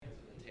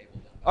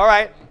All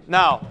right,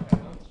 now,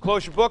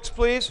 close your books,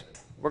 please.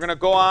 We're going to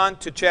go on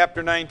to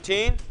chapter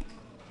 19.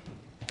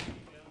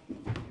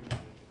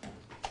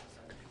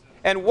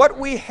 And what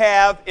we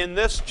have in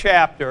this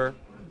chapter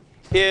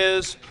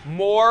is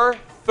more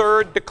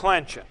third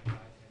declension.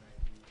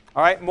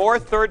 All right, more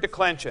third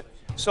declension.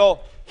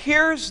 So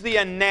here's the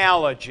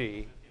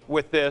analogy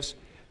with this.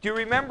 Do you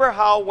remember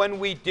how when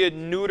we did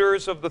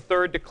neuters of the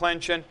third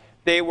declension,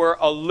 they were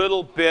a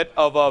little bit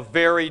of a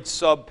varied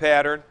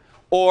sub-pattern?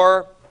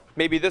 Or,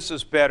 maybe this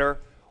is better,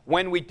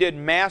 when we did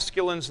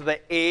masculines of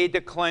the A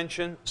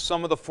declension,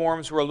 some of the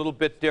forms were a little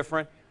bit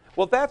different.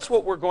 Well, that's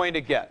what we're going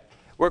to get.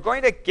 We're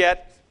going to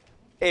get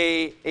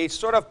a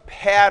sort of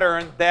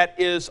pattern that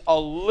is a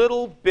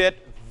little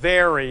bit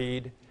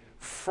varied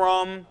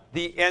from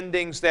the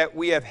endings that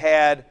we have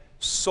had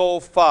so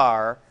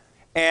far.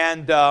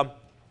 And